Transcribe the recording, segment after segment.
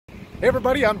Hey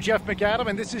everybody, I'm Jeff McAdam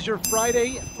and this is your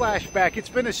Friday Flashback. It's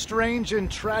been a strange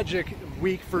and tragic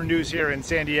week for news here in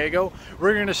San Diego.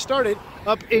 We're going to start it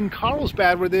up in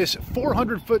Carlsbad, where this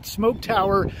 400-foot smoke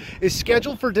tower is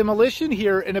scheduled for demolition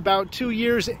here in about 2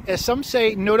 years. As some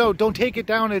say, no, don't take it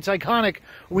down, it's iconic,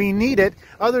 we need it.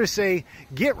 Others say,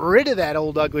 get rid of that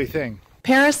old ugly thing.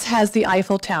 Paris has the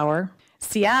Eiffel Tower,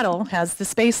 Seattle has the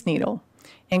Space Needle,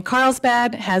 and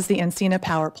Carlsbad has the Encina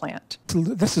power plant.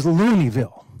 This is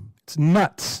Looneyville. It's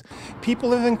nuts. People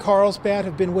living in Carlsbad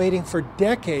have been waiting for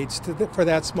decades for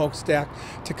that smokestack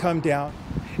to come down.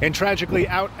 And tragically,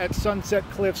 out at Sunset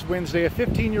Cliffs Wednesday, a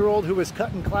 15-year-old who was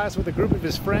cut in class with a group of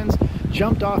his friends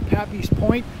jumped off Pappy's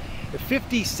Point.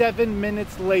 57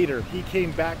 minutes later, he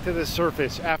came back to the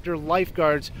surface after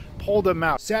lifeguards pulled him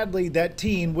out. Sadly, that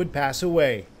teen would pass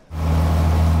away.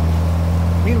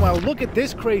 Meanwhile, look at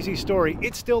this crazy story.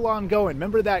 It's still ongoing.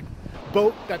 Remember that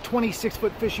boat, that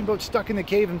 26-foot fishing boat stuck in the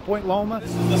cave in Point Loma? This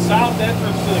is the south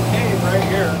entrance to the cave right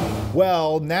here.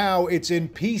 Well, now it's in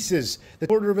pieces. The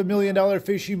 $250,000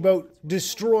 fishing boat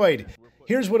destroyed.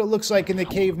 Here's what it looks like in the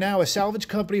cave now. A salvage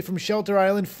company from Shelter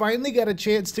Island finally got a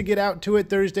chance to get out to it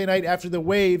Thursday night after the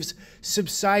waves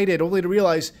subsided, only to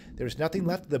realize there's nothing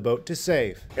left of the boat to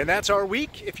save. And that's our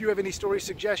week. If you have any story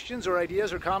suggestions or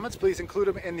ideas or comments, please include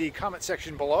them in the comment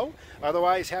section below.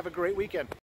 Otherwise, have a great weekend.